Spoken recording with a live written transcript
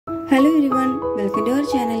Hello everyone, welcome to our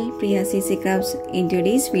channel Priya Crafts. In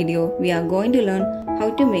today's video, we are going to learn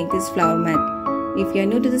how to make this flower mat. If you are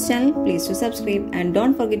new to this channel, please do subscribe and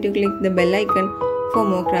don't forget to click the bell icon for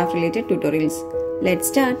more craft related tutorials. Let's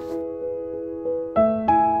start.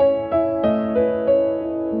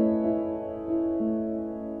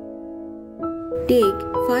 Take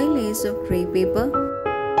 5 layers of crepe paper.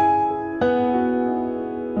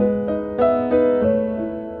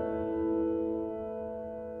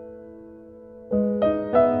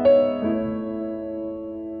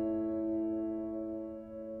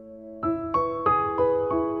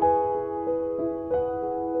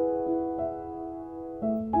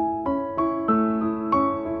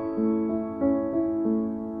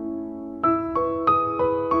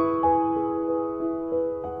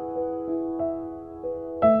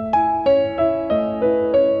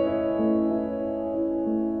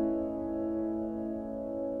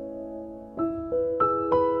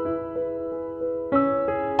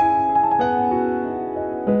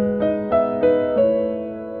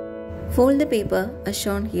 Fold the paper as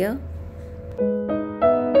shown here.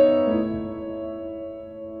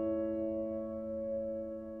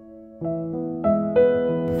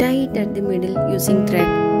 Tie it at the middle using thread.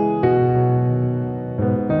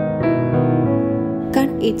 Cut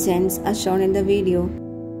its ends as shown in the video.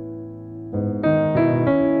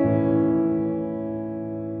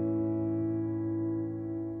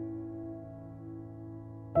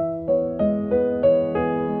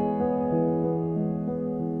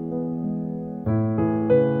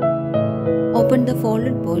 Open the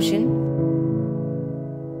folded portion.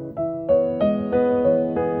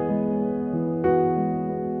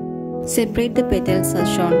 Separate the petals as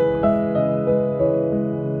shown.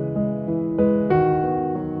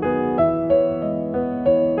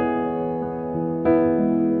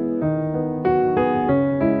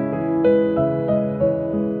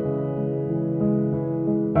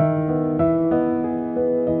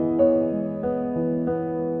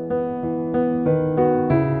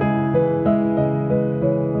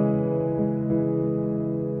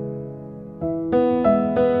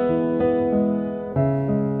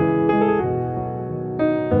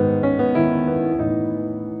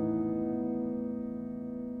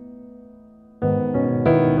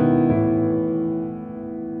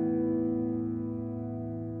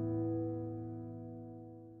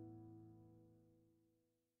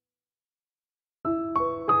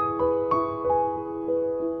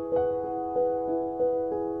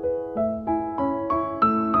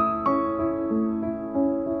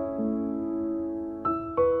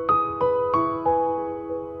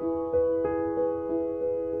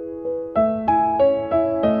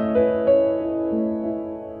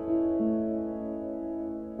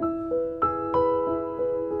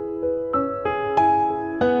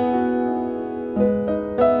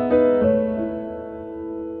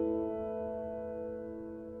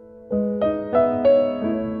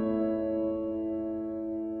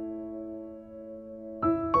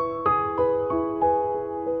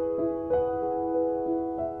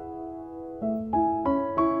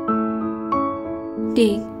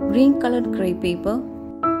 Take green colored crepe paper.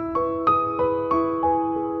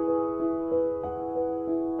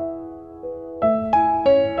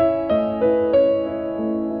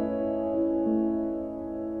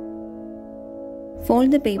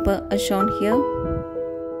 Fold the paper as shown here.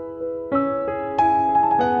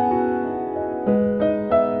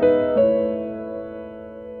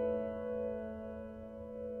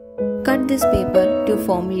 Cut this paper to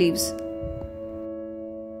form leaves.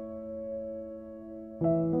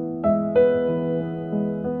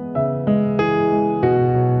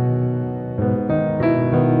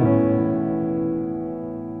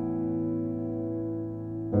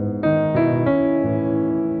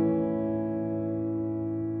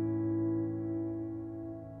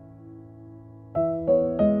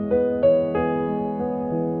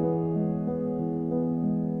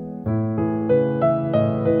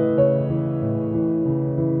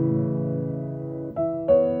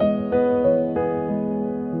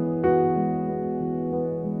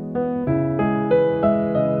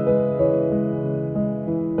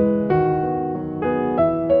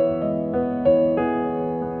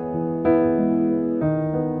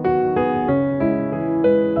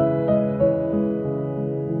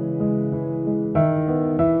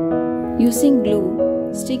 Using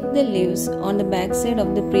glue, stick the leaves on the back side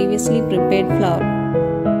of the previously prepared flower.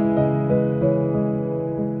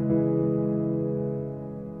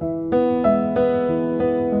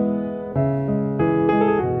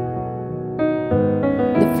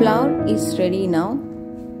 The flower is ready now.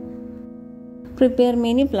 Prepare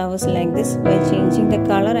many flowers like this by changing the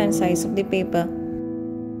color and size of the paper.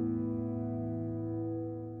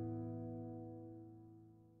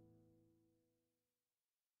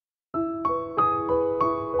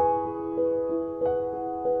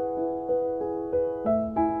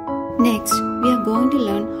 to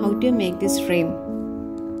learn how to make this frame.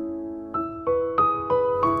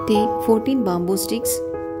 Take 14 bamboo sticks.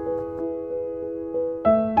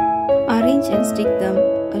 Arrange and stick them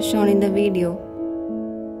as shown in the video.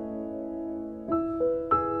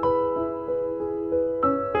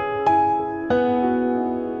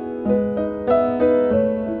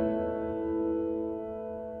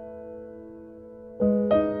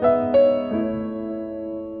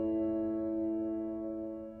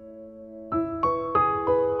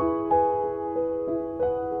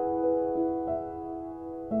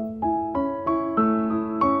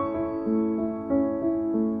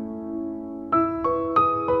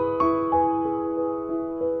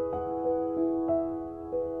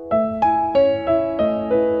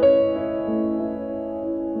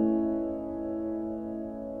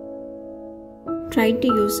 Try to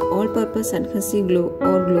use all-purpose adhesive glue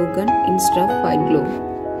or glue gun instead of white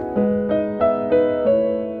glue.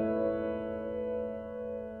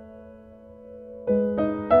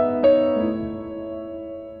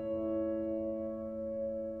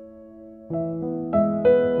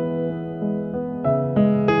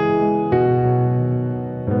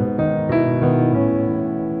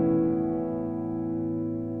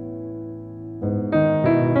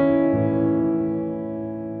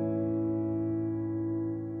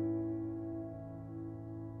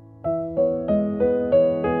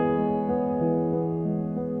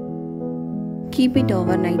 Keep it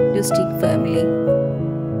overnight to stick firmly.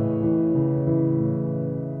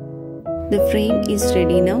 The frame is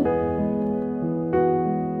ready now.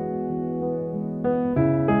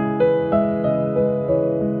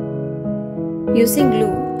 Using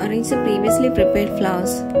glue, arrange the previously prepared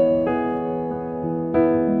flowers.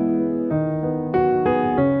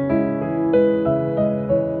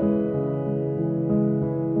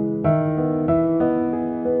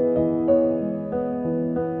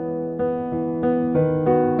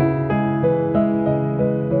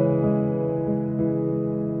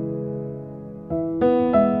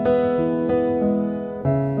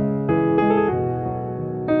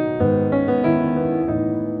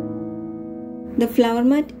 The flower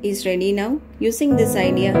mat is ready now. Using this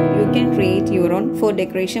idea, you can create your own for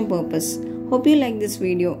decoration purpose. Hope you like this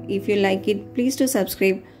video. If you like it, please do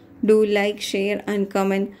subscribe. Do like, share and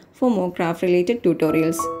comment for more craft related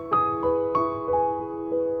tutorials.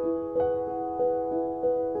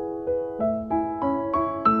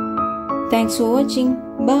 Thanks for watching.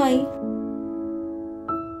 Bye.